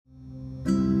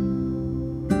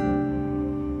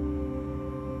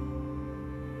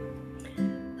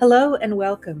Hello and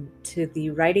welcome to the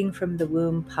Writing from the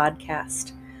Womb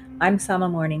podcast. I'm Sama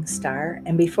Morningstar,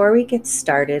 and before we get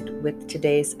started with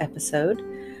today's episode,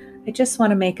 I just want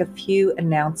to make a few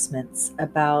announcements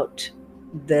about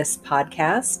this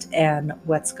podcast and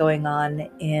what's going on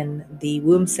in the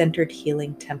Womb-Centered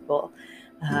Healing Temple,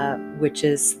 which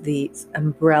is the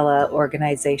umbrella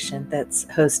organization that's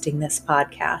hosting this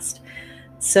podcast.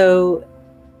 So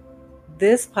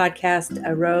this podcast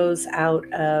arose out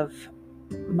of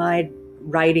my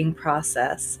writing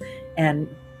process and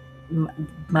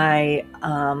my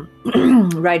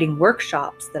writing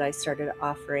workshops that I started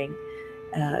offering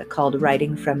called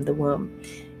Writing from the Womb.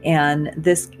 And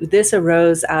this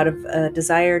arose out of a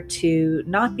desire to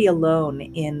not be alone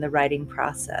in the writing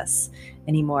process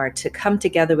anymore, to come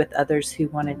together with others who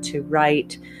wanted to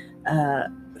write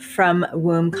from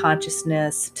womb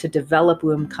consciousness, to develop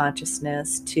womb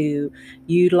consciousness, to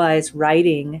utilize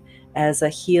writing as a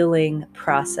healing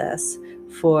process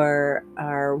for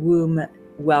our womb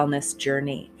wellness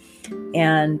journey.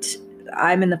 And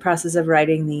I'm in the process of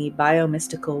writing the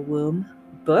Biomystical Womb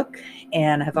book,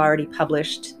 and have already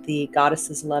published the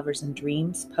Goddesses, Lovers, and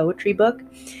Dreams poetry book,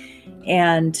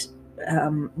 and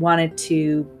wanted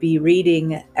to be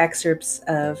reading excerpts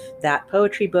of that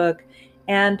poetry book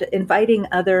and inviting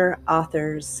other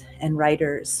authors and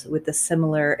writers with a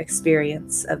similar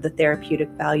experience of the therapeutic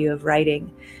value of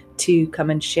writing to come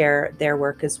and share their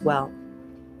work as well.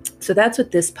 So that's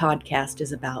what this podcast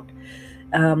is about.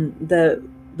 The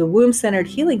Womb-Centered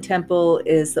Healing Temple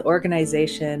is the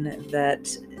organization that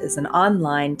is an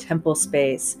online temple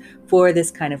space for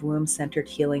this kind of womb-centered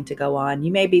healing to go on.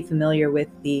 You may be familiar with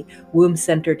the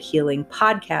Womb-Centered Healing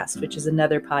podcast, which is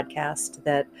another podcast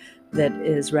that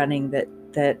is running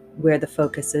that where the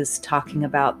focus is talking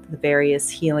about the various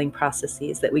healing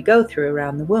processes that we go through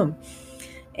around the womb.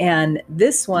 And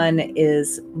this one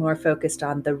is more focused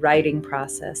on the writing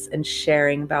process and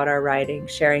sharing about our writing,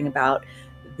 sharing about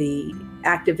the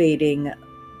activating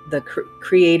the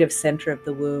creative center of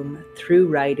the womb through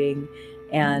writing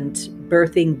and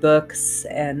birthing books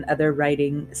and other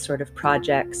writing sort of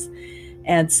projects.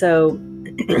 And so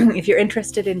if you're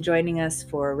interested in joining us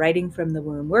for Writing from the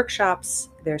Womb workshops,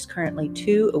 there's currently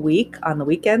 2 a week on the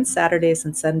weekends, Saturdays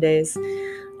and Sundays.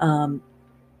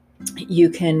 You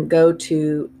can go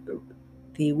to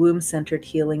the Womb-Centered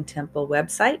Healing Temple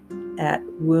website at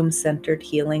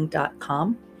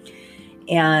wombcenteredhealing.com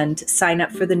and sign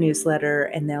up for the newsletter,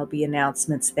 and there'll be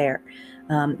announcements there.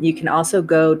 You can also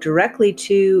go directly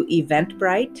to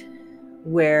Eventbrite,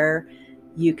 where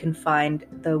you can find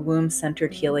the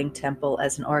Womb-Centered Healing Temple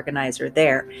as an organizer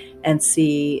there and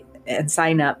see and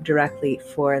sign up directly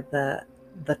for the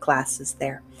classes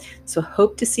there. So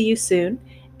hope to see you soon,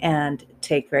 and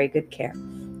take very good care.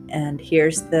 And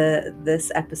here's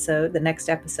this episode, the next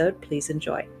episode. Please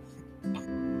enjoy.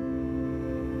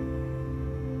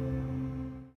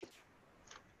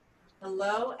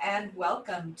 Hello and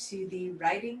welcome to the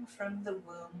Writing from the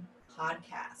Womb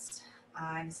podcast.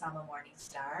 I'm Sama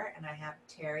Morningstar, and I have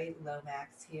Terry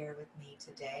Lomax here with me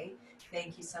today.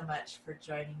 Thank you so much for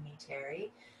joining me,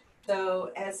 Terry.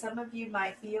 So, as some of you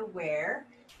might be aware,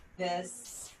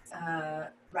 this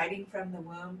Writing from the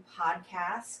Womb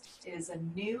podcast is a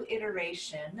new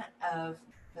iteration of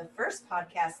the first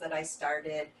podcast that I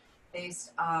started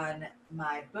based on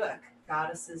my book,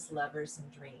 Goddesses, Lovers,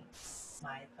 and Dreams,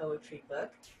 my poetry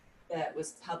book that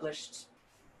was published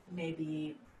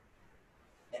maybe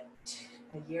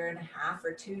a year and a half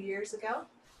or 2 years ago.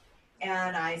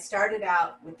 And I started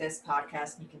out with this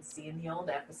podcast, and you can see in the old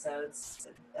episodes,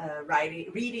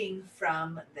 reading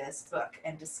from this book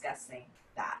and discussing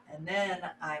that. And then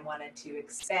I wanted to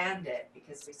expand it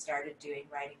because we started doing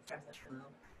Writing from the Womb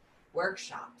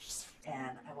workshops,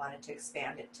 and I wanted to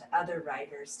expand it to other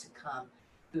writers to come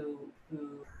who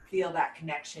feel that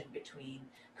connection between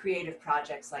creative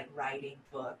projects like writing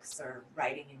books or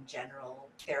writing in general,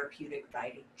 therapeutic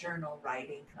writing, journal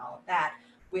writing, and all of that,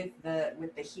 with the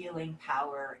healing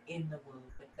power in the womb,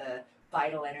 with the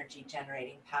vital energy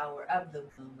generating power of the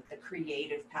womb, with the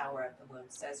creative power of the womb.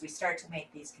 So as we start to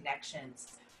make these connections,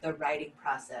 the writing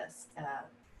process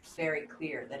is very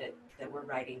clear that we're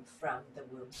writing from the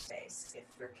womb space if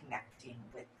we're connecting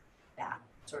with that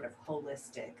sort of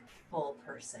holistic, whole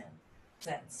person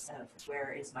sense of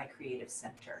where is my creative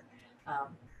center,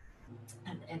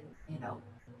 and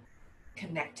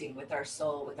connecting with our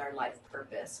soul, with our life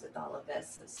purpose, with all of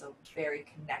this. So very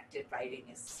connected writing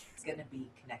is going to be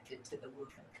connected to the womb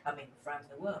and coming from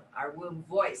the womb, our womb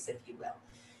voice, if you will.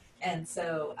 And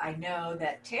so I know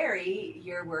that, Terry,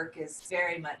 your work is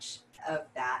very much of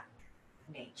that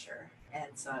nature.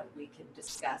 And so we can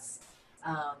discuss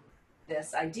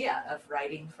this idea of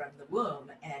writing from the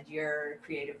womb and your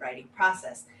creative writing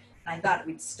process. And I thought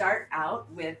we'd start out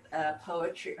with a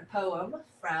poem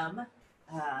from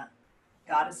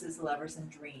Goddesses, Lovers, and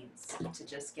Dreams to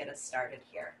just get us started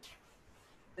here.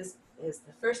 This is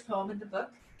the first poem in the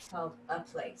book, called A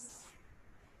Place.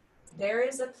 There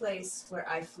is a place where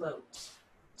I float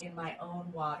in my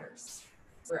own waters,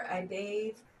 where I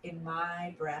bathe in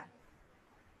my breath.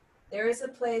 There is a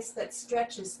place that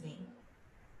stretches me,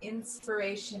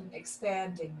 inspiration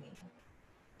expanding me,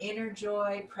 inner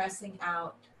joy pressing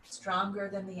out, stronger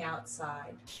than the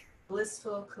outside,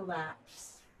 blissful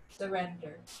collapse,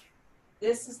 surrender.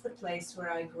 This is the place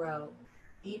where I grow,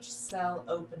 each cell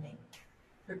opening,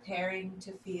 preparing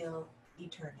to feel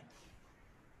eternity.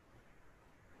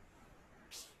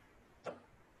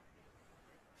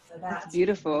 So that's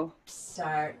beautiful.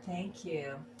 Start. Thank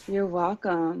you. You're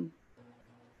welcome.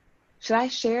 Should I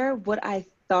share what I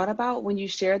thought about when you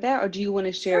shared that, or do you want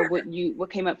to share Sure. what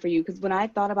came up for you? Because when I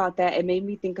thought about that, it made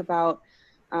me think about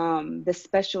the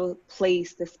special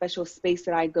place, the special space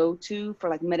that I go to for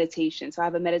like meditation. So I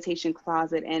have a meditation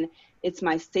closet, and it's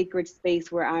my sacred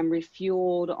space where I'm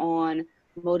refueled on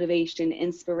motivation,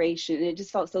 inspiration. And it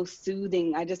just felt so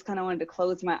soothing. I just kind of wanted to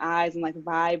close my eyes and like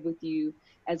vibe with you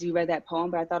as you read that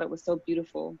poem, but I thought it was so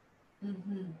beautiful.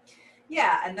 Mm-hmm.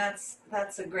 Yeah, and that's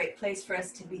a great place for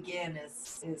us to begin,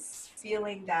 is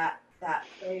feeling that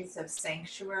place of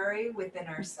sanctuary within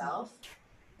ourselves.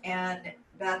 And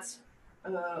that's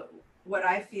uh, what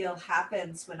I feel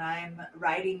happens when I'm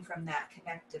writing from that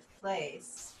connective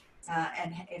place.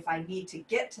 And if I need to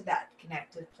get to that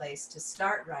connective place to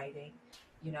start writing,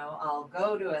 I'll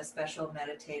go to a special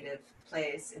meditative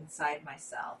place inside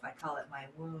myself. I call it my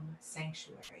womb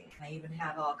sanctuary. I even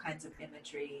have all kinds of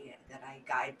imagery that I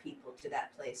guide people to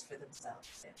that place for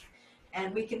themselves.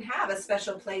 And we can have a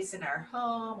special place in our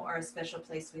home or a special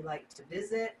place we like to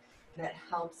visit that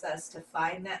helps us to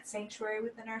find that sanctuary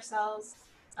within ourselves.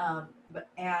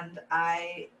 And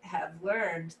I have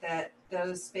learned that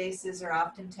those spaces are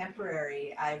often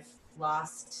temporary. I've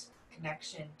lost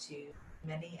connection to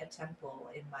many a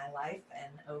temple in my life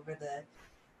and over the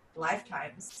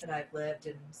lifetimes that I've lived,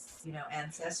 and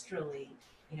ancestrally,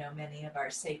 many of our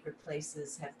sacred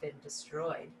places have been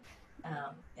destroyed,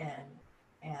 and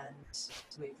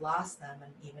we've lost them.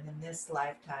 And even in this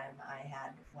lifetime, I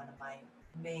had one of my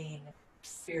main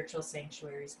spiritual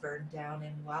sanctuaries burned down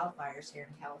in wildfires here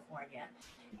in California,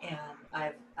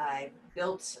 and I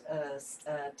built a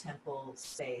temple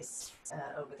space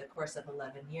over the course of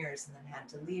 11 years, and then had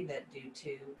to leave it due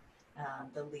to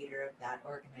the leader of that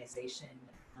organization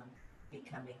um,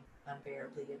 becoming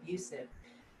unbearably abusive.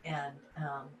 And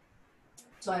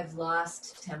so I've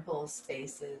lost temple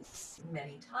spaces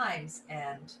many times,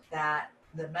 and that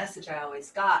the message I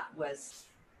always got was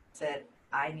that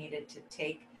I needed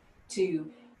to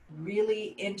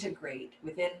really integrate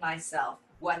within myself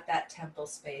what that temple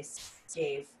space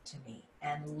gave to me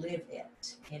and live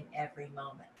it in every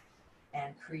moment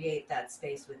and create that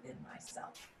space within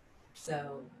myself.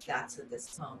 So that's what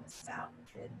this poem is about.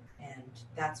 And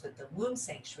that's what the womb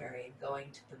sanctuary, and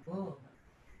going to the womb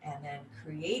and then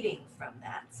creating from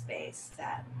that space,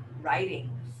 that writing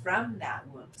from that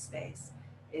womb space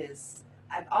is,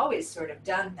 I've always sort of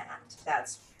done that.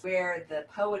 That's where the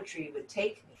poetry would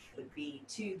take me, would be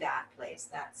to that place,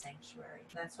 that sanctuary.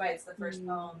 That's why it's the first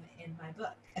poem in my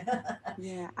book.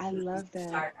 Yeah, I love that.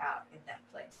 Start out in that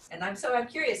place. And I'm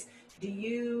curious, do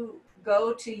you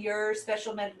go to your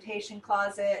special meditation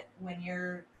closet when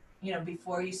you're,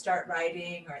 before you start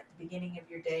writing, or at the beginning of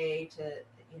your day to,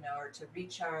 or to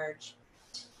recharge?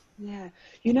 Yeah.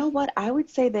 You know what? I would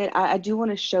say that I do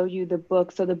want to show you the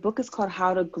book. So the book is called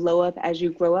How to Glow Up as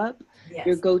You Grow Up, your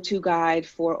Yes. go-to guide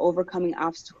for overcoming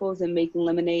obstacles and making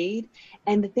lemonade.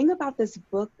 And the thing about this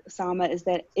book, Sama, is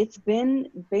that it's been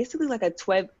basically like a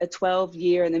 12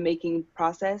 year in the making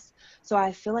process. So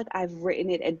I feel like I've written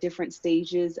it at different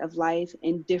stages of life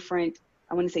in different,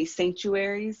 I want to say,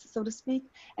 sanctuaries, so to speak.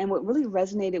 And what really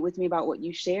resonated with me about what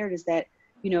you shared is that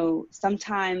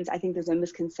sometimes I think there's a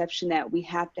misconception that we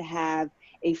have to have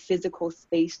a physical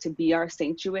space to be our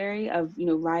sanctuary of,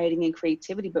 writing and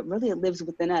creativity, but really it lives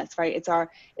within us, right? It's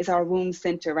our womb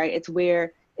center, right? It's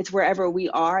wherever we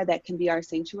are that can be our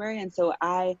sanctuary. And so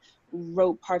I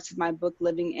wrote parts of my book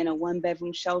living in a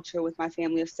 1-bedroom shelter with my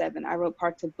family of 7. I wrote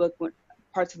parts of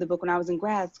the book when I was in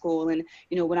grad school, and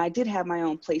when I did have my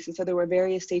own place. And so there were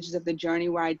various stages of the journey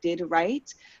where I did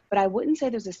write, but I wouldn't say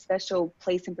there's a special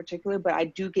place in particular, but I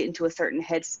do get into a certain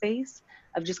headspace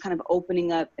of just kind of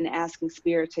opening up and asking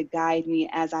spirit to guide me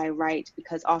as I write,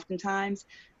 because oftentimes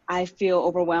I feel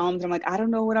overwhelmed. I'm like, I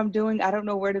don't know what I'm doing. I don't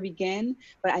know where to begin.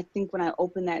 But I think when I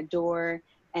open that door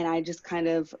and I just kind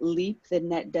of leap, the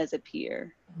net does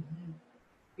appear. Mm-hmm.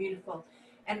 Beautiful.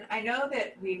 And I know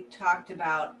that we've talked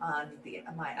about on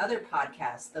my other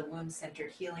podcast, the Womb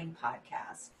Centered Healing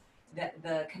podcast, that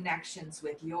the connections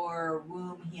with your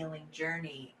womb healing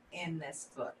journey in this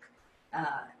book.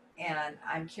 Uh, and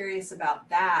I'm curious about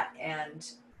that and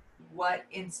what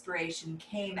inspiration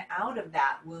came out of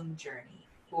that womb journey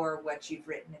for what you've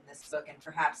written in this book. And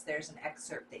perhaps there's an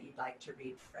excerpt that you'd like to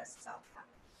read for us about that.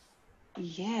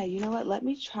 Yeah, you know what? Let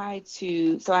me try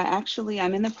to. So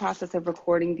I'm in the process of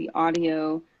recording the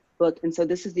audio book. And so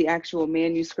this is the actual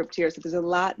manuscript here. So there's a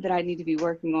lot that I need to be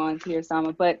working on here,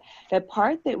 Sama. But the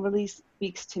part that really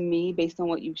speaks to me based on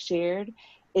what you've shared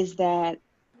is that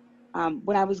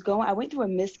when I went through a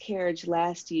miscarriage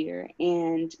last year.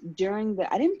 And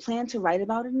I didn't plan to write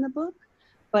about it in the book.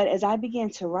 But as I began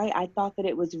to write, I thought that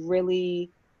it was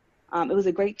really it was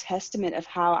a great testament of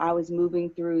how I was moving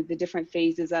through the different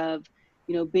phases of,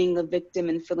 being a victim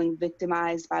and feeling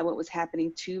victimized by what was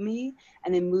happening to me,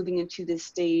 and then moving into this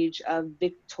stage of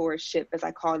victorship, as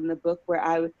I call it in the book, where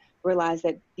I realized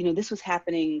that, this was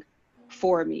happening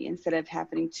for me instead of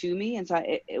happening to me. And so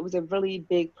it was a really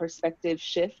big perspective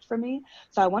shift for me.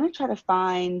 So I want to try to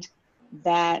find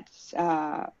that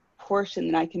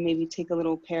portion that I can maybe take a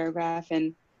little paragraph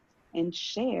and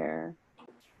share.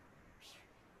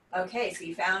 Okay, so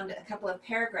you found a couple of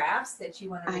paragraphs that you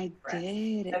want to read for us. I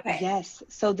did. Okay. Yes.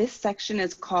 So this section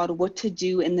is called What to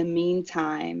Do in the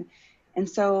Meantime. And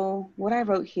so what I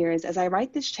wrote here is, as I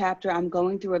write this chapter, I'm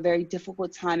going through a very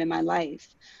difficult time in my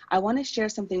life. I want to share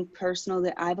something personal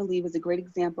that I believe is a great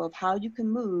example of how you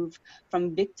can move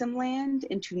from victim land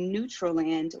into neutral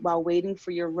land while waiting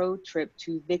for your road trip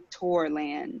to Victor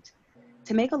land.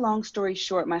 To make a long story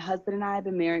short, my husband and I have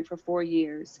been married for 4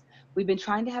 years. We've been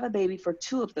trying to have a baby for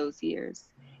 2 of those years.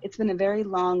 It's been a very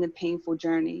long and painful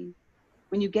journey.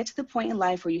 When you get to the point in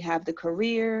life where you have the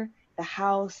career, the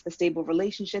house, the stable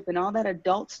relationship, and all that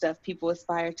adult stuff people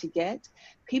aspire to get,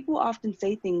 people often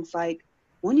say things like,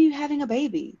 when are you having a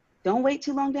baby? Don't wait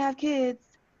too long to have kids.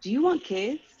 Do you want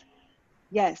kids?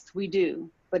 Yes, we do,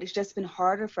 but it's just been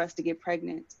harder for us to get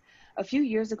pregnant. A few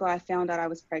years ago, I found out I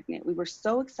was pregnant. We were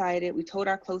so excited. We told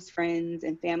our close friends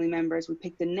and family members. We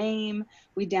picked a name.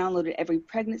 We downloaded every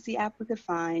pregnancy app we could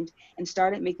find and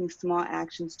started making small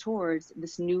actions towards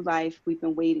this new life we've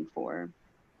been waiting for.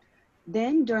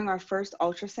 Then, during our first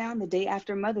ultrasound, the day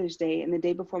after Mother's Day and the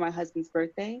day before my husband's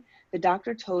birthday, the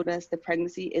doctor told us the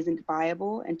pregnancy isn't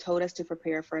viable and told us to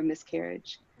prepare for a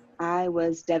miscarriage. I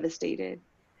was devastated.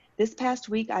 This past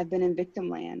week, I've been in victim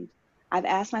land. I've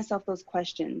asked myself those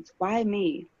questions. Why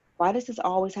me? Why does this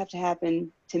always have to happen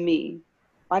to me?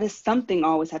 Why does something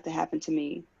always have to happen to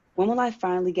me? When will I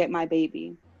finally get my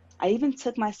baby? I even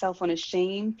took myself on a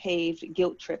shame-paved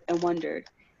guilt trip and wondered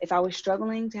if I was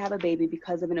struggling to have a baby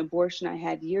because of an abortion I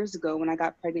had years ago when I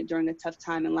got pregnant during a tough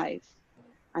time in life.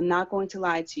 I'm not going to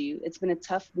lie to you. It's been a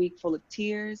tough week full of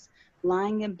tears,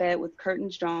 lying in bed with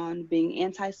curtains drawn, being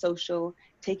antisocial,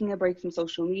 taking a break from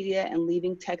social media, and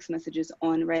leaving text messages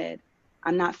on read.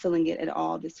 I'm not feeling it at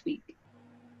all this week.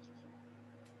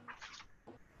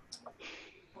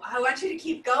 I want you to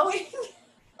keep going.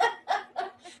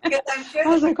 Because I'm sure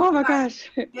I was like, oh my gosh.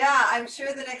 Yeah, I'm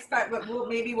sure the next part, but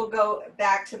maybe we'll go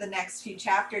back to the next few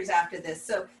chapters after this.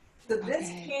 So this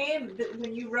came,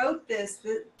 when you wrote this,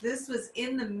 this was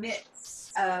in the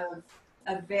midst of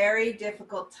a very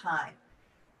difficult time.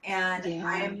 And Yeah.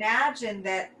 I imagine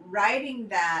that writing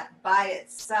that by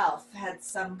itself had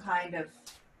some kind of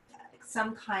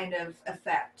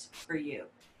effect for you.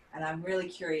 And I'm really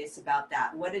curious about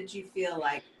that. What did you feel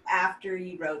like after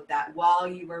you wrote that, while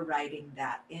you were writing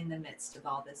that, in the midst of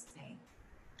all this pain?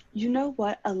 You know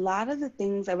what? A lot of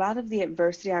the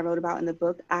adversity I wrote about in the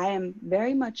book, I am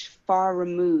very much far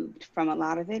removed from a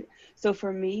lot of it. So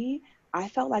for me, I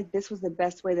felt like this was the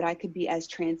best way that I could be as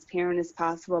transparent as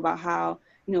possible about how,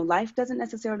 life doesn't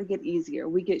necessarily get easier.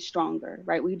 We get stronger,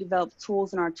 right? We develop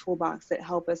tools in our toolbox that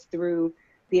help us through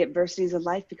the adversities of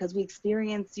life because we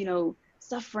experience,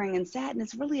 suffering and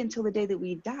sadness really until the day that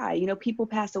we die. People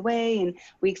pass away and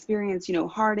we experience,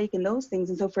 heartache and those things.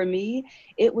 And so for me,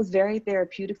 it was very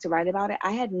therapeutic to write about it.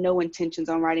 I had no intentions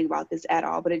on writing about this at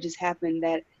all, but it just happened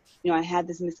that, I had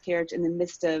this miscarriage in the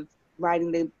midst of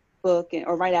writing the book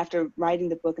or right after writing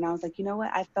the book. And I was like, you know what?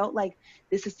 I felt like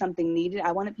this is something needed.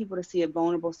 I wanted people to see a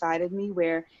vulnerable side of me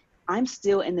where I'm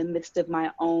still in the midst of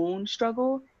my own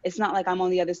struggle. It's not like I'm on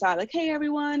the other side, like, hey,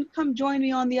 everyone, come join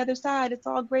me on the other side. It's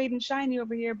all great and shiny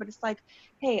over here. But it's like,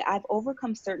 hey, I've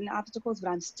overcome certain obstacles, but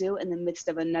I'm still in the midst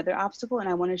of another obstacle. And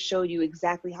I want to show you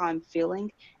exactly how I'm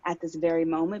feeling at this very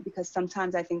moment, because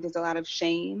sometimes I think there's a lot of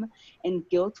shame and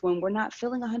guilt when we're not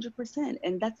feeling 100%.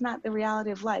 And that's not the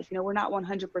reality of life. You know, we're not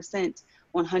 100%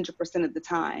 of the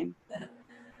time.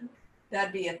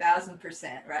 That'd be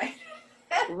 1,000%, right?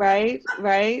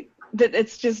 Right. That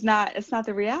it's not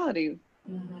the reality.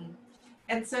 Mm-hmm.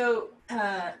 And so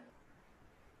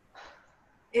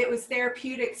it was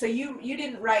therapeutic. So you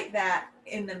didn't write that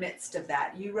in the midst of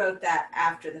that. You wrote that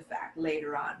after the fact,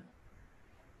 later on.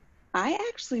 I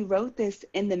actually wrote this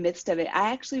in the midst of it.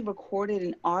 I actually recorded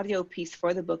an audio piece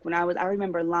for the book when I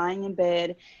remember lying in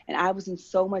bed and I was in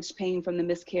so much pain from the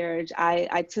miscarriage.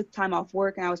 I took time off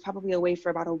work and I was probably away for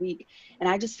about a week, and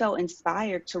I just felt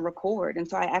inspired to record. And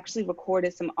so I actually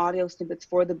recorded some audio snippets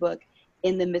for the book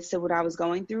in the midst of what I was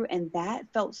going through. And that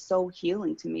felt so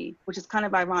healing to me, which is kind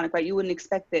of ironic, right? You wouldn't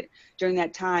expect that during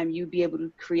that time you'd be able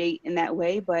to create in that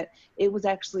way, but it was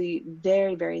actually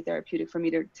very, very therapeutic for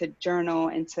me to journal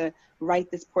and to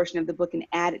write this portion of the book and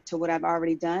add it to what I've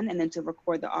already done, and then to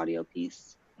record the audio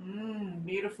piece.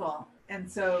 Beautiful. And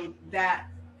so that,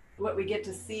 what we get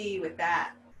to see with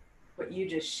that, what you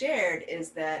just shared, is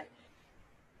that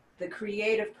the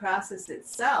creative process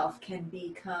itself can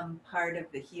become part of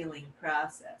the healing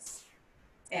process.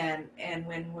 And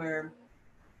when we're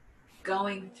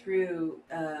going through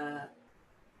a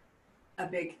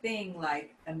big thing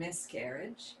like a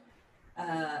miscarriage,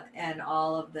 and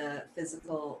all of the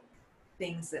physical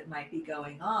things that might be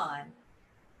going on,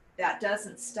 that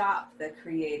doesn't stop the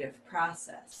creative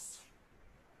process.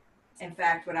 In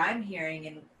fact, what I'm hearing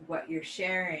and what you're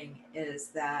sharing is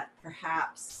that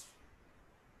perhaps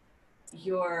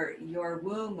your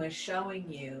womb was showing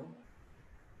you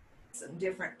some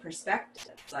different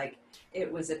perspectives, like it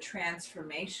was a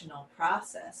transformational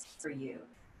process for you.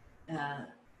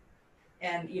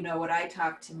 And you know, what I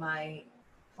talk to my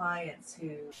clients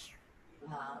who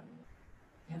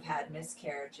have had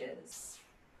miscarriages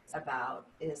about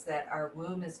is that our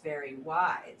womb is very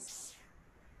wise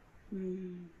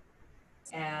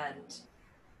and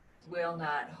will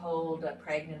not hold a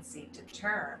pregnancy to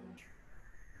term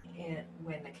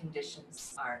when the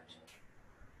conditions aren't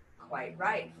quite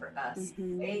right for us,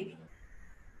 baby.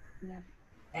 Yeah.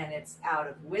 And it's out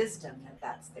of wisdom that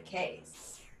that's the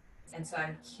case. And so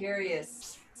I'm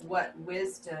curious what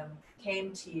wisdom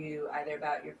came to you, either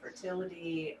about your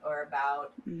fertility or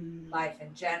about life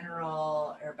in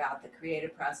general, or about the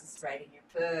creative process of writing your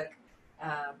book,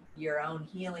 your own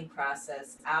healing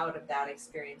process out of that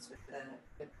experience with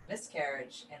the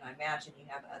miscarriage. And I imagine you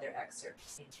have other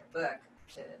excerpts in your book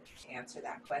to answer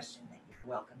that question that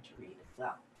you're welcome to read as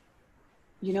well.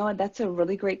 You know what? That's a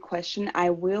really great question. I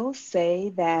will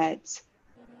say that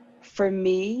for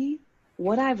me,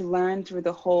 what I've learned through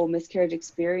the whole miscarriage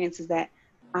experience is that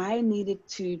I needed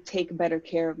to take better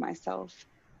care of myself.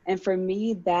 And for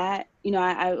me, that, you know,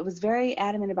 I was very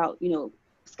adamant about, you know,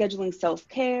 scheduling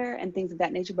self-care and things of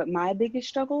that nature. But my biggest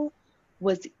struggle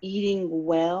was eating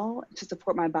well to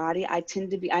support my body. I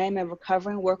am a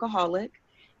recovering workaholic.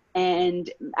 And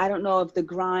I don't know if the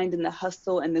grind and the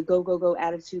hustle and the go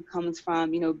attitude comes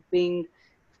from, you know, being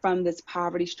from this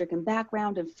poverty stricken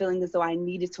background and feeling as though I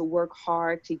needed to work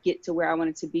hard to get to where I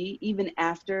wanted to be, even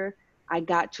after I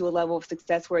got to a level of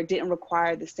success where it didn't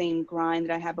require the same grind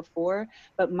that I had before.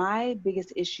 But my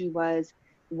biggest issue was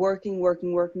working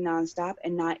nonstop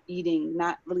and not eating,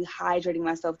 not really hydrating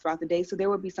myself throughout the day. So there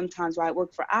would be some times where I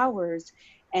worked for hours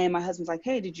and my husband's like,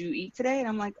 hey, did you eat today? And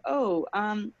I'm like, oh,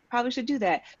 probably should do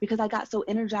that, because I got so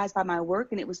energized by my work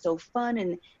and it was so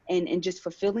fun and just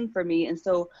fulfilling for me. And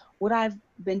so what I've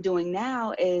been doing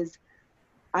now is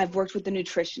I've worked with a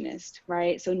nutritionist,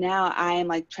 right? So now I am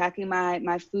like tracking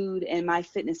my food and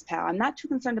MyFitnessPal. I'm not too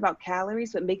concerned about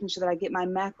calories, but making sure that I get my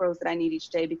macros that I need each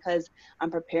day, because I'm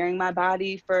preparing my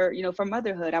body for, you know, for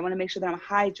motherhood. I want to make sure that I'm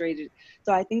hydrated.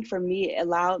 So I think for me, it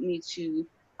allowed me to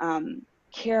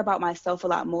care about myself a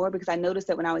lot more, because I noticed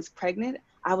that when I was pregnant,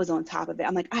 I was on top of it.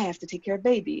 I'm like, I have to take care of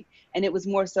baby. And it was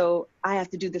more so, I have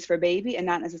to do this for baby and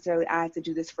not necessarily I have to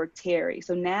do this for Terry.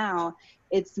 So now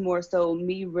it's more so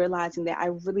me realizing that I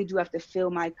really do have to fill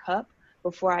my cup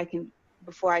before I can,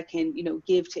 you know,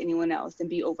 give to anyone else and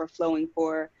be overflowing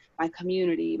for my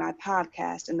community, my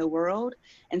podcast, and the world.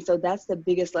 And so that's the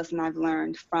biggest lesson I've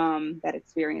learned from that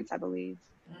experience, I believe.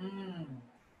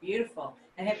 Beautiful.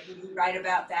 And did you write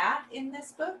about that in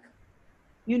this book?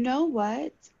 You know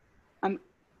what?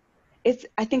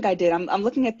 I think I did. I'm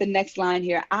looking at the next line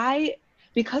here.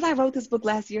 Because I wrote this book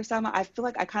last year, Sama, I feel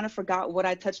like I kind of forgot what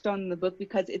I touched on in the book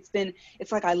because it's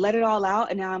like I let it all out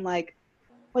and now I'm like,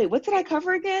 wait, what did I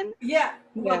cover again? Yeah.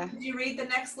 Well, Yeah. could you read the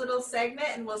next little segment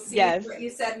and we'll see Yes. what you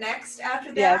said next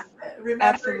after Yes. that?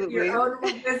 Remember your Absolutely.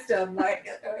 own wisdom. Like,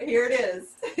 here it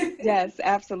is. Yes,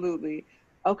 absolutely.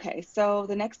 Okay, so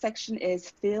the next section is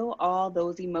feel all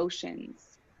those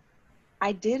emotions.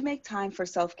 I did make time for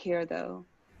self care though.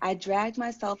 I dragged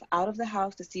myself out of the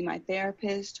house to see my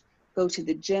therapist, go to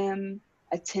the gym,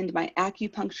 attend my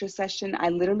acupuncture session. I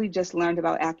literally just learned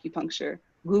about acupuncture.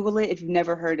 Google it if you've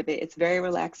never heard of it. It's very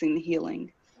relaxing and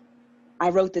healing. I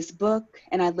wrote this book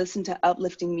and I listened to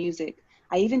uplifting music.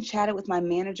 I even chatted with my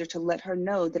manager to let her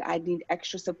know that I'd need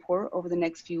extra support over the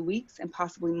next few weeks and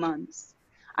possibly months.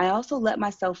 I also let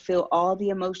myself feel all the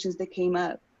emotions that came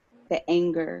up, the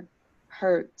anger,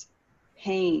 hurt,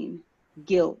 pain,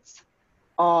 guilt,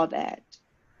 all that.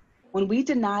 When we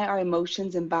deny our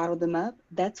emotions and bottle them up,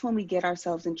 that's when we get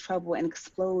ourselves in trouble and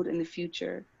explode in the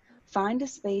future. Find a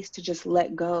space to just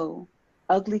let go.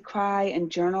 Ugly cry and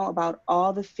journal about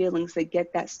all the feelings that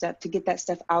get that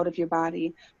stuff out of your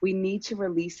body. We need to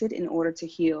release it in order to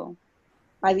heal.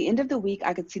 By the end of the week,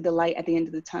 I could see the light at the end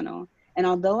of the tunnel. And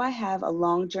although I have a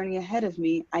long journey ahead of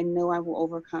me, I know I will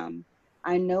overcome.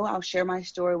 I know I'll share my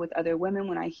story with other women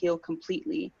when I heal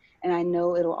completely, and I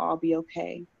know it'll all be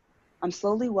okay. I'm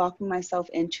slowly walking myself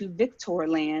into Victor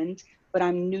land, but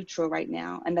I'm neutral right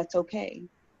now, and that's okay.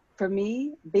 For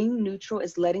me, being neutral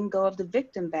is letting go of the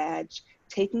victim badge,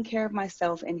 taking care of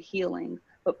myself and healing,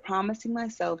 but promising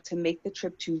myself to make the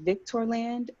trip to Victor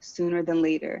land sooner than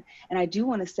later. And I do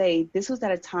want to say this was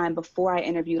at a time before I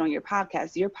interviewed on your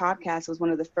podcast. Your podcast was one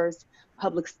of the first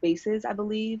public spaces, I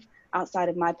believe, outside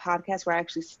of my podcast where I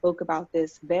actually spoke about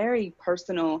this very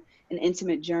personal and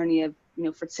intimate journey of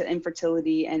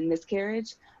infertility and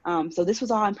miscarriage. So this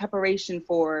was all in preparation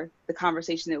for the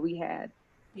conversation that we had.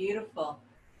 Beautiful.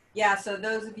 Yeah, so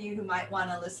those of you who might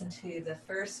want to listen to the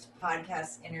first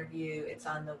podcast interview, it's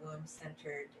on the Womb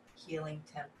Centered Healing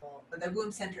Temple, or the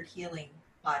Womb Centered Healing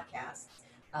podcast.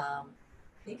 I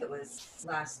think it was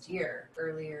last year,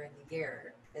 earlier in the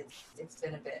year. It's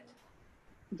been a bit.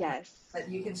 Yes. But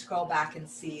you can scroll back and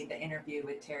see the interview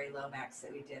with Terry Lomax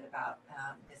that we did about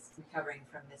recovering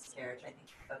from miscarriage. I think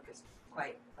we focused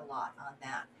quite a lot on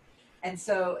that. And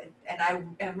so, and I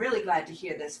am really glad to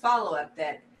hear this follow up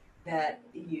that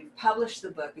you've published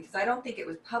the book, because I don't think it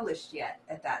was published yet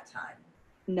at that time.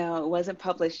 No, it wasn't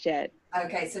published yet.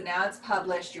 Okay, so now it's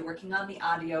published. You're working on the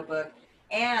audiobook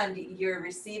and you're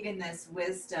receiving this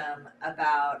wisdom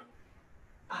about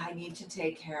I need to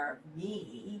take care of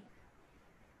me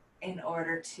in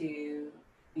order to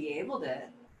be able to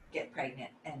get pregnant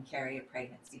and carry a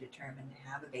pregnancy to term and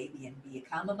have a baby and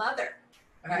become a mother.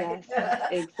 Right? Yes,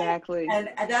 exactly. And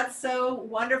that's so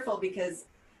wonderful because,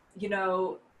 you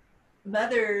know,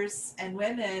 mothers and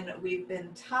women, we've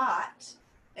been taught,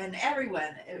 and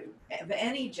everyone of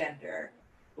any gender,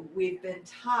 we've been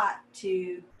taught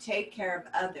to take care of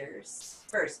others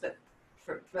first,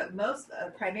 but most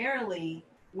primarily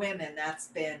women. That's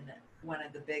been one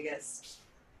of the biggest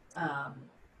um,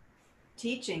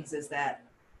 teachings, is that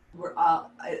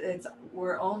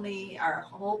we're only, our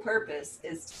whole purpose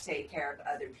is to take care of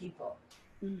other people.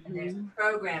 And there's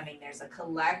programming, there's a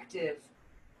collective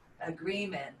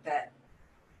agreement that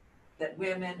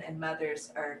women and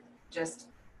mothers are just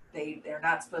we're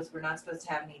not supposed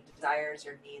to have any desires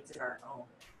or needs of our own.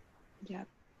 Yep.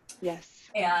 Yes.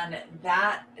 And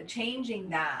that, changing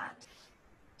that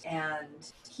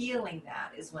and healing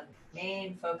that is one of the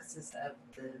main focuses of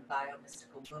the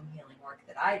biomystical womb healing work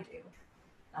that I do.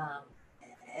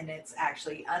 And it's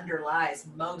actually underlies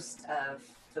most of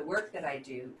the work that I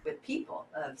do with people,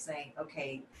 of saying,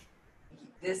 okay,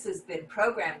 this has been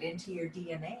programmed into your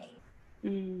DNA.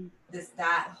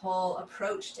 That whole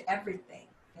approach to everything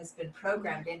has been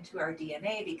programmed into our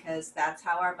DNA, because that's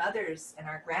how our mothers and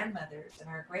our grandmothers and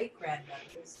our great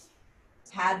grandmothers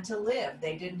had to live.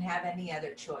 They didn't have any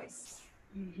other choice.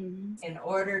 In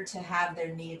order to have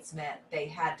their needs met, they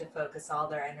had to focus all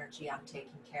their energy on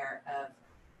taking care of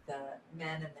the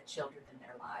men and the children in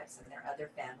their lives and their other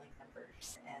family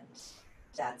members. And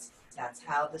that's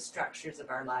how the structures of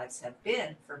our lives have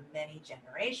been for many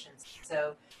generations.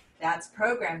 So that's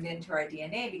programmed into our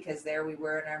DNA, because there we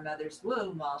were in our mother's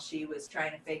womb while she was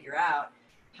trying to figure out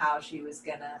how she was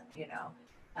gonna,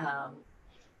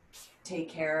 take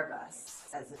care of us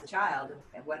as a child,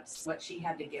 and what she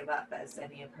had to give up as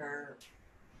any of her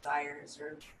desires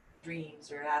or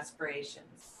dreams or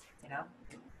aspirations,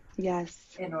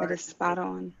 Yes, that is spot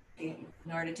on. In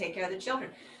order to take care of the children.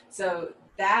 So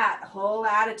that whole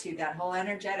attitude, that whole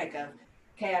energetic of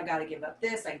okay, I've got to give up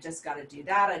this. I just got to do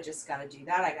that. I just got to do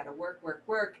that. I got to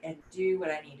work, and do what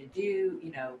I need to do.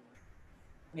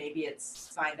 Maybe it's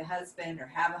find a husband or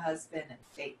have a husband and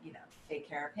take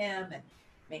care of him and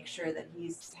make sure that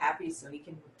he's happy so he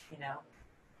can,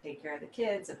 take care of the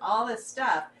kids and all this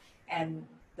stuff. And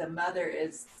the mother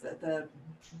is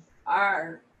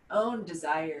our own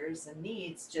desires and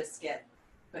needs just get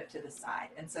put to the side.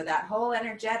 And so that whole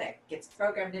energetic gets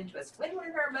programmed into us when we're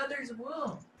in our mother's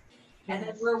womb. And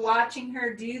then we're watching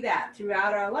her do that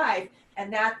throughout our life.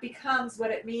 And that becomes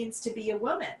what it means to be a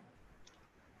woman.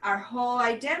 Our whole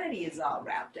identity is all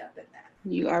wrapped up in that.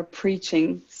 You are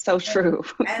preaching. So true.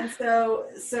 And so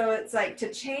it's like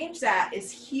to change that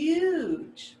is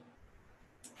huge.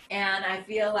 And I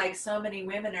feel like so many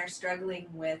women are struggling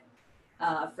with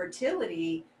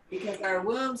fertility because our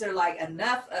wombs are like,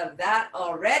 enough of that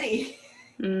already.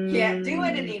 Can't do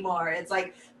it anymore. It's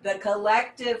like the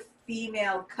collective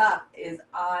female cup is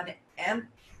on empty.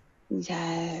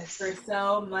 Yes. For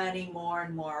so many more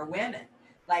and more women.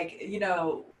 Like,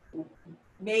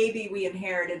 maybe we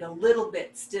inherited a little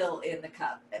bit still in the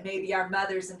cup. And maybe our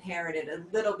mothers inherited a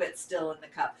little bit still in the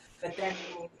cup. But then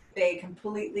they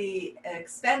completely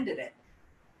expended it.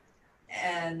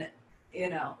 And,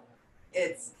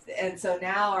 and so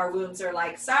now our wombs are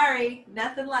like, sorry,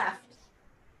 nothing left.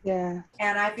 Yeah.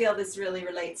 And I feel this really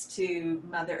relates to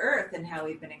Mother Earth and how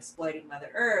we've been exploiting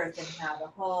Mother Earth and how the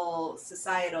whole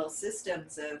societal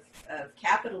systems of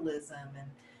capitalism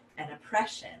and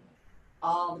oppression,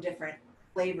 all the different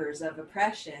flavors of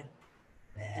oppression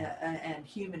and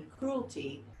human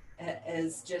cruelty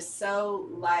is just so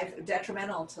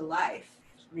detrimental to life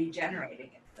regenerating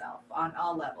itself on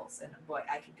all levels. And boy,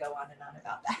 I could go on and on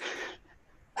about that.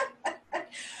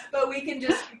 But we can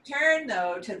just return,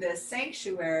 though, to this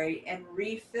sanctuary and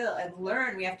refill and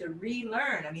learn. We have to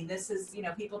relearn. I mean, this is,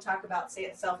 people talk about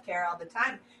self-care all the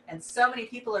time. And so many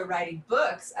people are writing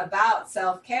books about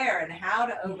self-care and how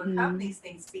to overcome these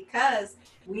things because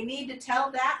we need to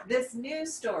tell this new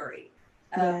story.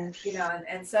 And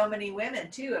so many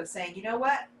women, too, of saying, you know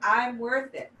what, I'm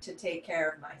worth it to take care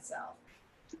of myself.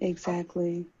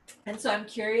 Exactly. And so I'm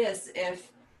curious if,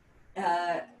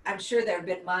 I'm sure there have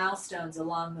been milestones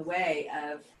along the way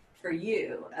for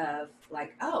you of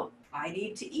like, oh, I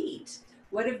need to eat.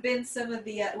 What have some of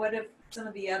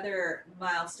the other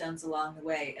milestones along the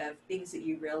way of things that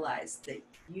you realized that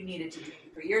you needed to do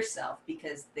for yourself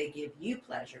because they give you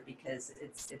pleasure, because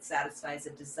it satisfies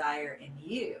a desire in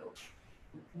you,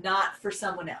 not for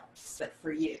someone else, but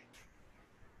for you?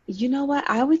 You know what?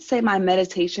 I would say my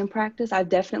meditation practice, I've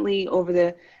definitely over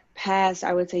the past,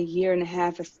 I would say, year and a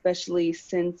half, especially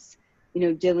since,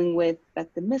 dealing with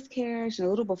like the miscarriage and a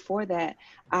little before that,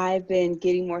 I've been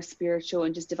getting more spiritual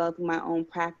and just developing my own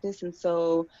practice. And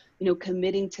so,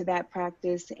 committing to that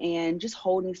practice and just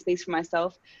holding space for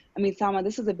myself. I mean, Salma,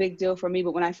 this is a big deal for me,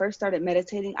 but when I first started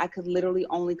meditating, I could literally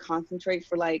only concentrate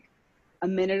for like a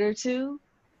minute or two.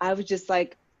 I was just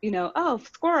like, oh,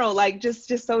 squirrel, like just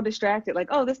so distracted, like,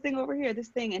 oh, this thing over here, this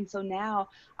thing. And so now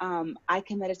I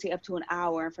can meditate up to an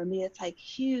hour. And for me, it's like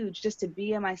huge just to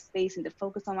be in my space and to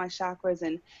focus on my chakras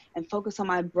and focus on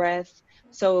my breath.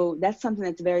 So that's something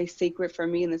that's very sacred for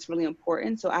me and that's really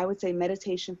important. So I would say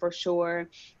meditation for sure.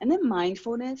 And then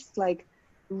mindfulness, like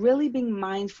really being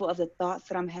mindful of the thoughts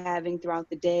that I'm having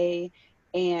throughout the day.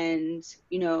 And,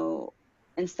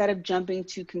 instead of jumping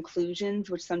to conclusions,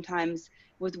 which sometimes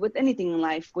with anything in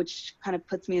life, which kind of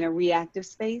puts me in a reactive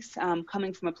space,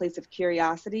 coming from a place of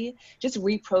curiosity, just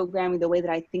reprogramming the way that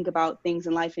I think about things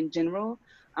in life in general,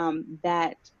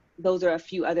 that those are a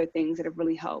few other things that have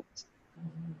really helped.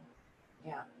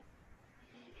 Yeah.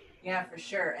 Yeah, for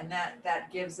sure. And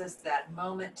that gives us that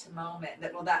moment to moment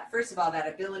that first of all, that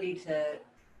ability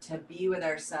to be with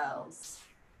ourselves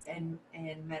in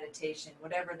meditation,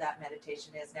 whatever that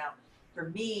meditation is. Now, for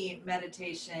me,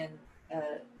 meditation,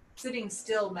 sitting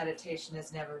still meditation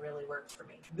has never really worked for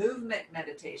me. Movement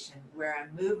meditation, where I'm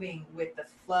moving with the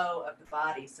flow of the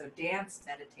body, so dance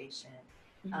meditation,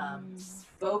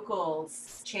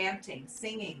 vocals, chanting,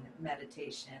 singing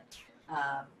meditation,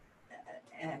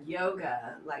 and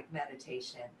yoga like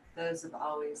meditation, those have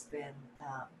always been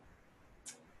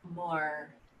more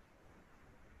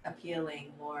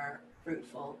appealing, more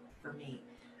fruitful for me.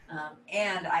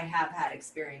 And I have had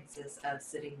experiences of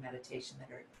sitting meditation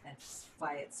and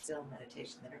quiet, still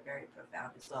meditation that are very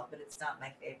profound as well, but it's not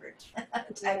my favorite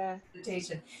type of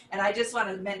meditation. And I just want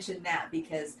to mention that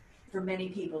because for many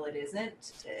people it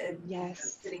isn't.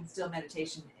 Yes. Sitting still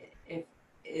meditation, if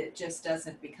it just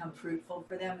doesn't become fruitful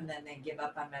for them, and then they give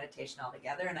up on meditation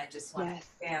altogether. And I just want to Yes.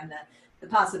 expand the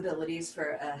possibilities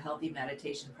for a healthy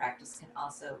meditation practice can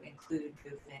also include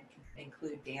movement, can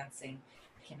include dancing,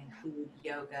 can include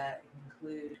yoga, can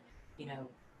include, you know,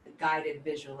 guided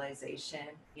visualization.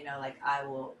 You know, like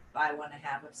if I want to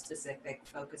have a specific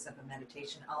focus of a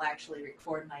meditation, I'll actually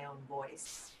record my own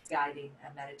voice guiding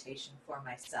a meditation for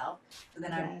myself. So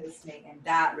then I'm Yes. listening, and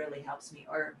that really helps me,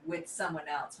 or with someone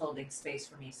else holding space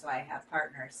for me. So I have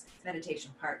partners,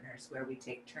 meditation partners, where we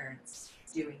take turns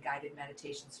doing guided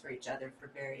meditations for each other for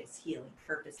various healing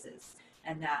purposes.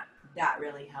 And that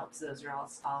really helps. Those are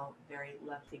all very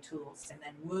lovely tools. And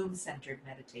then womb centered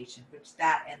meditation, which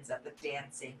that ends up with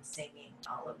dancing, singing,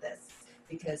 all of this,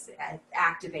 because it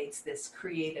activates this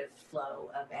creative flow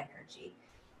of energy.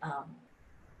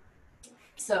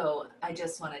 So I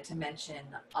just wanted to mention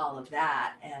all of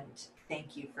that, and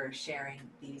thank you for sharing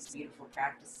these beautiful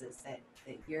practices that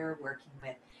you're working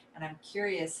with. And I'm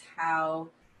curious how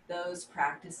those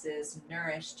practices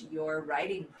nourished your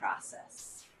writing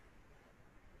process.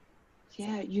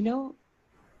 Yeah,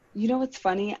 what's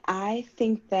funny? I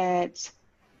think that,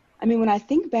 I mean, when I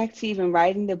think back to even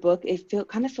writing the book,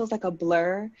 kind of feels like a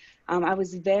blur. I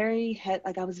was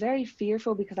I was very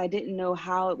fearful because I didn't know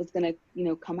how it was gonna,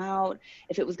 come out,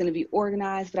 if it was gonna be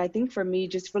organized. But I think for me,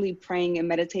 just really praying and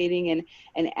meditating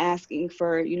and asking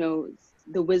for,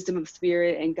 the wisdom of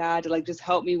spirit and God to like just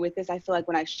help me with this. I feel like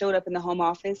when I showed up in the home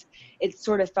office, it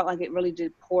sort of felt like it really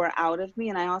did pour out of me.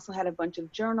 And I also had a bunch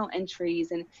of journal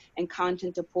entries and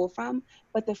content to pull from.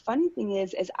 But the funny thing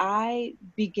is, as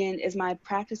my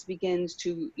practice begins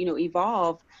to,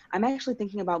 evolve, I'm actually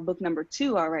thinking about book number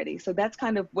 2 already. So that's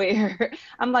kind of where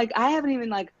I'm like, I haven't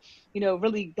even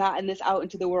really gotten this out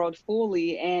into the world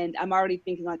fully. And I'm already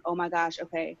thinking like, oh my gosh,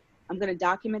 okay, I'm going to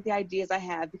document the ideas I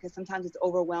have, because sometimes it's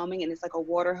overwhelming and it's like a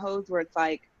water hose where it's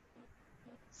like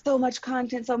so much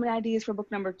content, so many ideas for book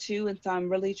number 2. And so I'm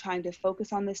really trying to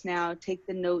focus on this now, take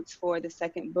the notes for the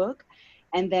second book,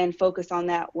 and then focus on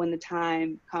that when the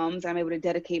time comes. I'm able to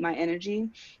dedicate my energy.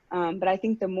 But I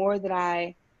think the more that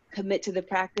I commit to the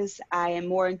practice, I am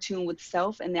more in tune with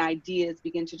self, and the ideas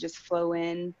begin to just flow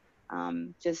in,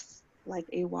 just like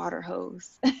a water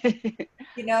hose.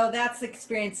 You know, that's the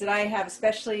experience that I have,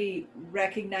 especially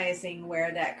recognizing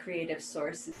where that creative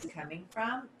source is coming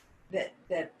from. That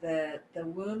the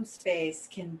womb space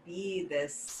can be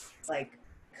this like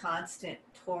constant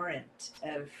torrent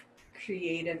of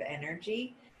creative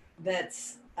energy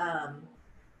that's uh,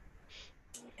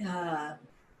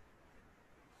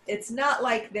 it's not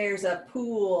like there's a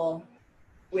pool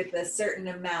with a certain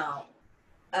amount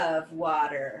of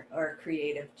water or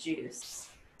creative juice,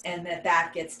 and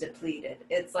that gets depleted.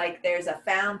 It's like there's a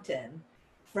fountain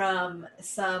from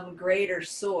some greater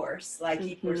source, like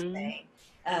you were Mm-hmm. saying,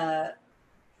 uh,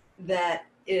 that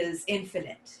is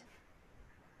infinite.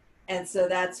 And so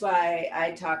that's why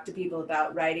I talk to people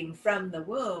about writing from the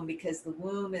womb, because the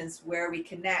womb is where we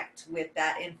connect with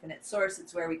that infinite source.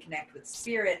 It's where we connect with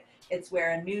spirit. It's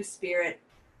where a new spirit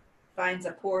finds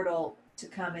a portal to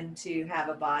come into have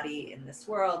a body in this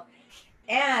world.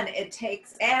 And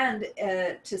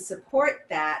to support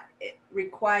that, it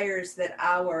requires that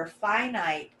our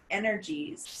finite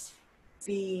energies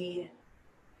be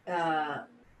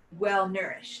well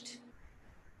nourished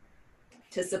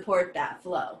to support that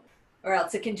flow, or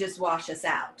else it can just wash us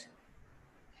out,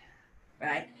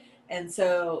 right? And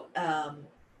so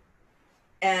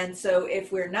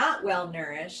if we're not well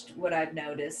nourished, what I've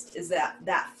noticed is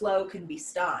that flow can be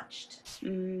staunched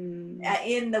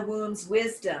in the womb's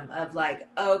wisdom of like,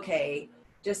 okay,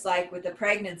 just like with the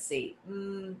pregnancy,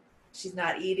 she's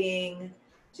not eating,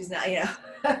 she's not,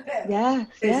 Yes,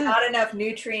 there's yes. not enough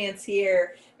nutrients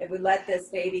here. If we let this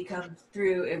baby come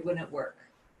through, it wouldn't work.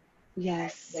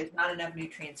 Yes. There's not enough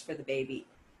nutrients for the baby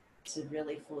to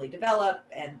really fully develop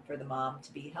and for the mom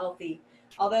to be healthy.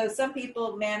 Although some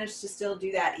people manage to still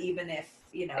do that even if,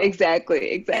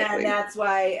 Exactly. and that's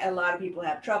why a lot of people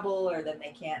have trouble, or then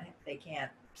they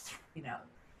can't,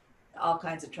 all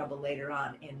kinds of trouble later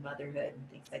on in motherhood and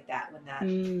things like that when that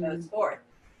goes forth.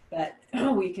 But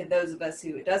those of us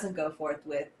who it doesn't go forth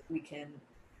with, we can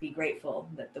be grateful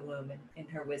that the womb in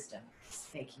her wisdom is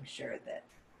making sure that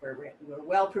we're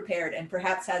well prepared, and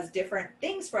perhaps has different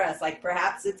things for us. Like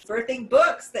perhaps it's birthing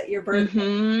books that you're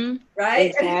birthing,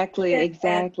 right?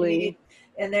 Exactly.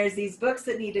 And there's these books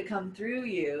that need to come through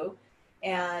you,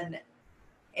 and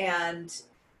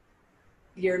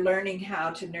you're learning how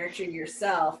to nurture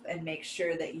yourself and make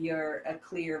sure that you're a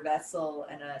clear vessel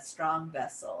and a strong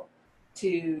vessel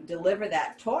to deliver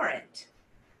that torrent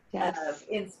of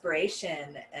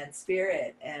inspiration and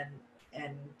spirit and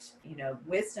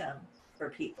wisdom for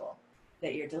people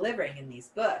that you're delivering in these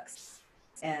books.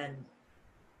 And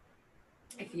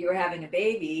if you were having a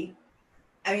baby,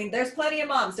 I mean, there's plenty of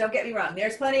moms, don't get me wrong.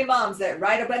 There's plenty of moms that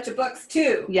write a bunch of books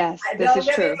too. Yes, this Don't is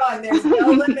get me true. wrong, there's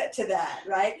no limit to that,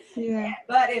 right? Yeah.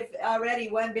 But if already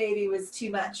one baby was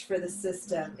too much for the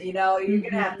system, you know, you're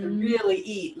going to have to really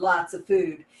eat lots of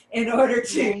food in order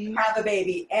to have a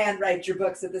baby and write your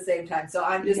books at the same time. So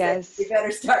I'm just saying, you better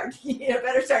start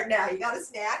now. You got a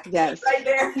snack right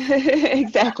there.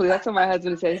 Exactly. That's what my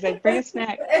husband said. He's like, bring a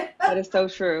snack. That is so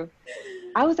true.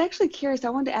 I was actually curious. I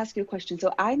wanted to ask you a question.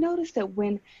 So I noticed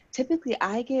that typically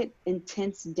I get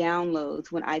intense downloads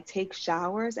when I take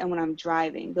showers and when I'm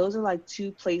driving. Those are like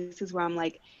two places where I'm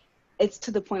like, it's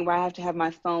to the point where I have to have my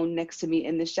phone next to me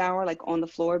in the shower, like on the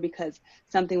floor, because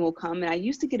something will come. And I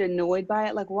used to get annoyed by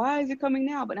it, like, why is it coming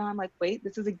now? But now I'm like, wait,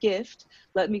 this is a gift.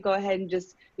 Let me go ahead and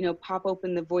just, pop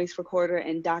open the voice recorder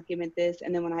and document this.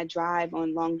 And then when I drive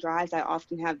on long drives, I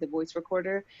often have the voice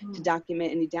recorder to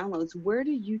document any downloads. Where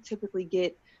do you typically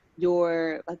get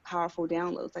your like powerful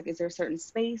downloads? Like, is there a certain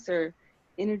space or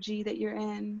energy that you're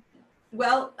in?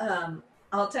 Well,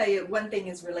 I'll tell you one thing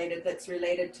that's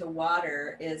related to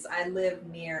water is I live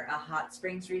near a hot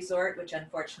springs resort, which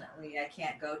unfortunately I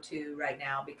can't go to right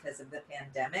now because of the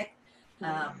pandemic,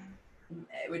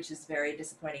 which is very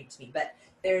disappointing to me. But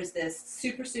there's this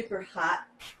super, super hot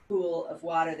pool of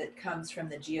water that comes from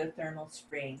the geothermal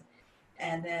spring.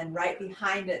 And then right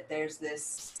behind it, there's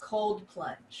this cold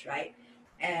plunge, right?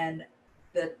 And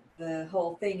the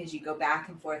whole thing is you go back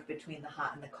and forth between the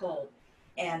hot and the cold.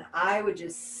 And I would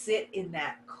just sit in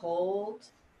that cold,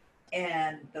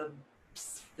 and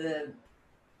the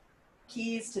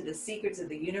keys to the secrets of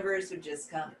the universe would just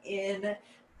come in,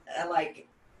 like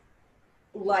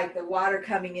the water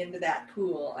coming into that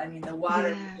pool. I mean, the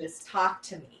water would just talk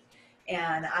to me.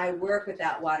 And I work with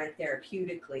that water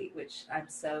therapeutically, which I'm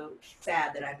so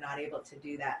sad that I'm not able to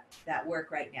do that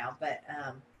work right now. But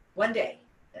one day.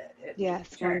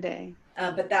 One day.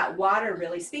 But that water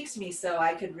really speaks to me, so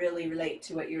I could really relate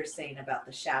to what you were saying about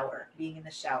the shower, being in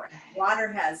the shower.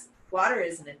 Water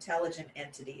is an intelligent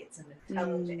entity. It's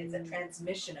it's a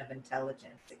transmission of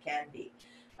intelligence. It can be.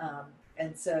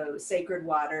 And so sacred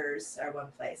waters are one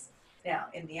place. Now,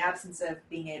 in the absence of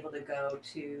being able to go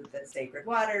to the sacred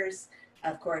waters,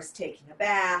 of course, taking a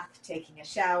bath, taking a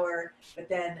shower, but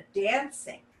then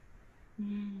dancing.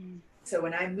 So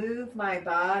when I move my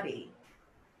body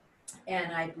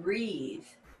and I breathe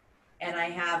and I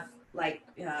have like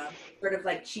sort of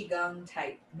like Qigong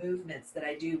type movements that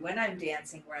I do when I'm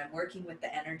dancing, where I'm working with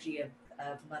the energy of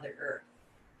Mother Earth.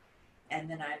 And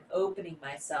then I'm opening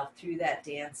myself through that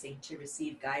dancing to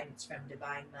receive guidance from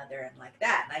Divine Mother and like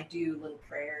that. And I do little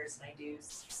prayers and I do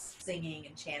singing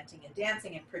and chanting and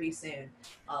dancing. And pretty soon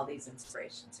all these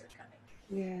inspirations are coming.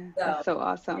 Yeah, that's so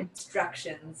awesome.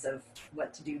 Instructions of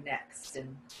what to do next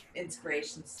and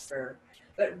inspirations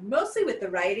but mostly with the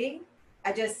writing,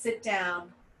 I just sit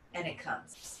down and it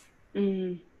comes.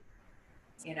 And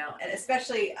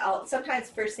especially sometimes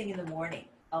first thing in the morning,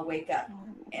 I'll wake up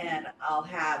and I'll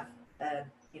have a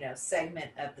segment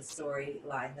of the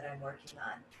storyline that I'm working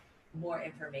on, more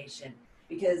information,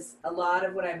 because a lot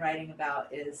of what I'm writing about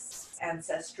is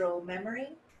ancestral memory.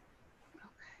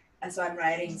 And so I'm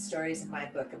writing stories in my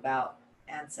book about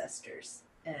ancestors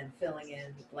and filling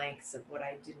in the blanks of what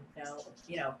I didn't know.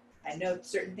 I know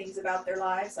certain things about their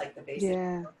lives, like the basic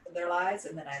of their lives,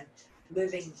 and then I'm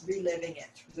reliving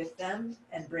it with them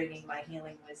and bringing my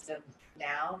healing wisdom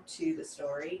now to the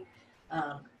story.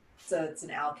 So it's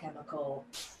an alchemical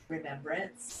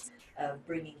remembrance of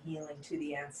bringing healing to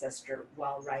the ancestor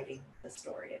while writing the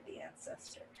story of the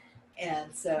ancestor.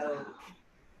 And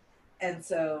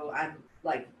so I'm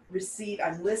like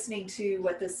I'm listening to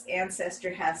what this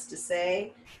ancestor has to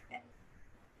say,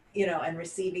 and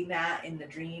receiving that in the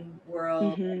dream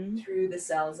world, through the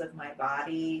cells of my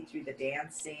body, through the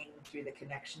dancing, through the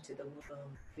connection to the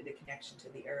womb, through the connection to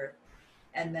the earth,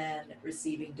 and then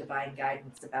receiving divine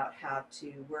guidance about how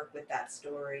to work with that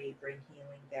story, bring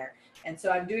healing there. And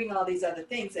so I'm doing all these other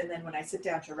things, and then when I sit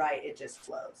down to write, it just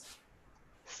flows.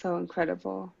 So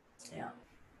incredible. Yeah.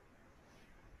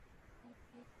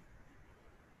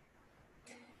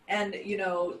 And,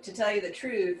 to tell you the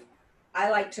truth, I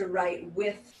like to write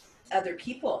with other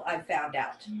people, I've found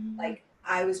out. Like,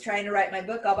 I was trying to write my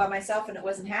book all by myself and it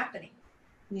wasn't happening.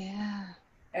 Yeah.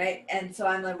 Right? And so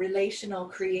I'm a relational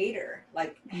creator,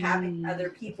 like having other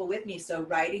people with me. So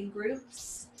writing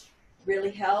groups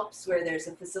really helps, where there's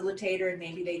a facilitator and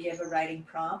maybe they give a writing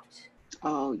prompt.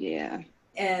 Oh, yeah.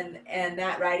 And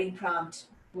that writing prompt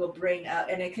will bring up,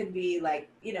 and it could be like,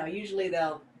 usually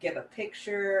they'll give a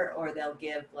picture or they'll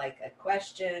give like a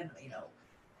question,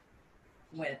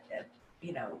 when,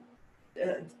 you know,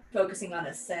 focusing on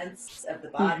a sense of the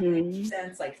body, Mm-hmm.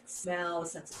 sense like smell, the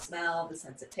sense of smell, the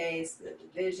sense of taste, the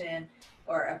vision,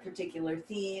 or a particular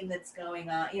theme that's going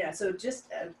on. So just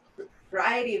a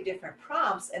variety of different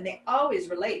prompts, and they always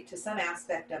relate to some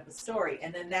aspect of the story,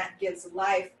 and then that gives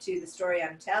life to the story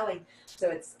I'm telling. So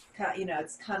it's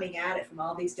coming at it from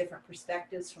all these different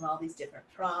perspectives, from all these different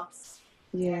prompts,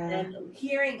 Yeah. and then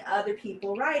hearing other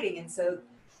people writing. And so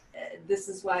this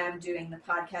is why I'm doing the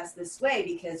podcast this way,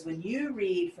 because when you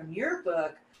read from your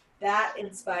book, that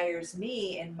inspires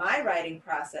me in my writing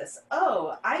process.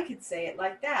 Oh, I could say it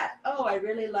like that. Oh, I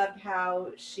really loved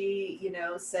how she,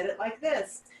 said it like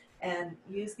this and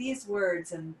use these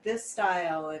words and this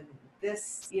style and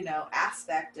this,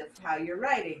 aspect of how you're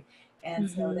writing. And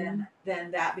so Mm-hmm.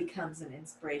 then that becomes an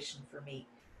inspiration for me,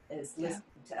 is Yeah. listening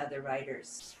to other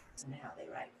writers and how they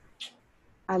write.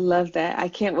 I love that. I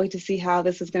can't wait to see how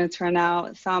this is going to turn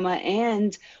out, Sama.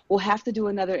 And we'll have to do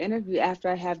another interview after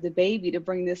I have the baby to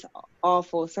bring this all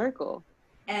full circle.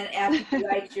 And after you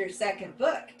write your second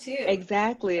book too,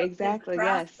 Exactly, in the exactly.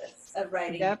 Yes. process of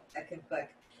writing your Yep. second book.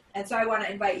 And so I want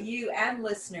to invite you and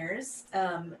listeners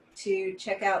to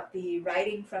check out the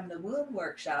Writing from the Womb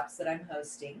workshops that I'm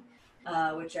hosting,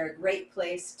 which are a great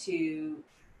place to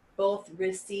both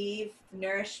receive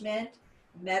nourishment,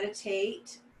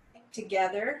 meditate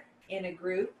together in a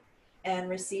group, and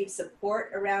receive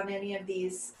support around any of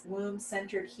these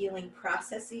womb-centered healing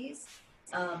processes,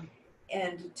 um,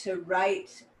 and to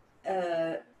write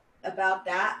uh, about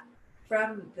that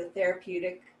from the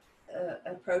therapeutic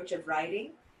approach of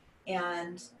writing,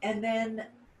 and then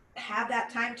have that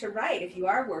time to write if you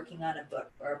are working on a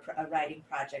book or a writing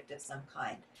project of some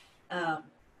kind, um,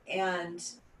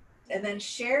 and and then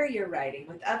share your writing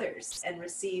with others and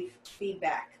receive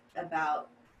feedback about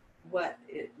what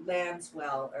it lands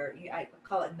well, or I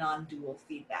call it non-dual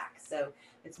feedback. So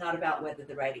it's not about whether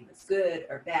the writing was good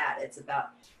or bad. It's about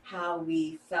how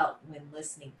we felt when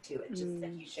listening to it, just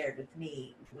like Mm. you shared with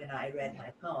me when I read my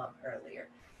poem earlier.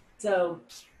 So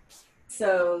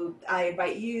I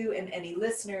invite you and any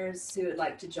listeners who would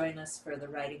like to join us for the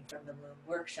Writing from the Womb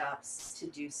workshops to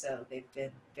do so. They've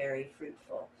been very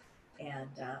fruitful. And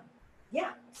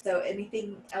yeah, so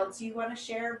anything else you want to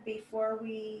share before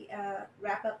we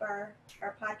wrap up our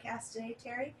podcast today,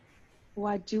 Terry?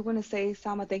 Well, I do want to say,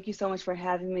 Sama, thank you so much for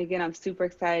having me again. I'm super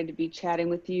excited to be chatting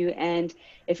with you. And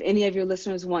if any of your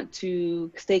listeners want to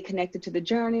stay connected to the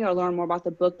journey or learn more about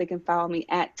the book, they can follow me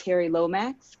at Terry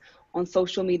Lomax on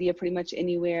social media, pretty much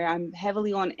anywhere. I'm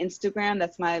heavily on Instagram.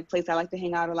 That's my place I like to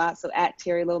hang out a lot. So at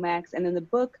Terry Lomax. And then the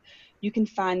book, you can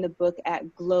find the book at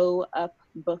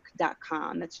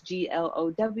glowupbook.com. That's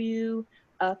GLOW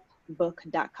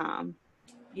upbook.com.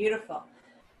 Beautiful.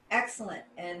 Excellent.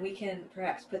 And we can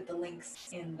perhaps put the links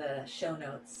in the show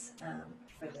notes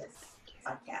for this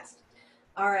podcast.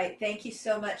 All right. Thank you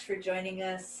so much for joining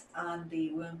us on the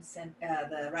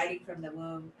the Writing from the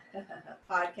Womb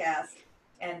podcast.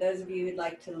 And those of you who'd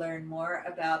like to learn more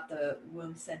about the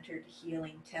womb-centered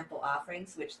healing temple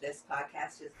offerings, which this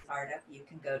podcast is part of, you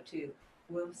can go to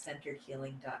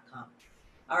wombcenteredhealing.com.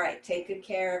 All right. Take good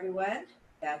care, everyone.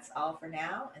 That's all for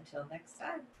now. Until next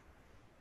time.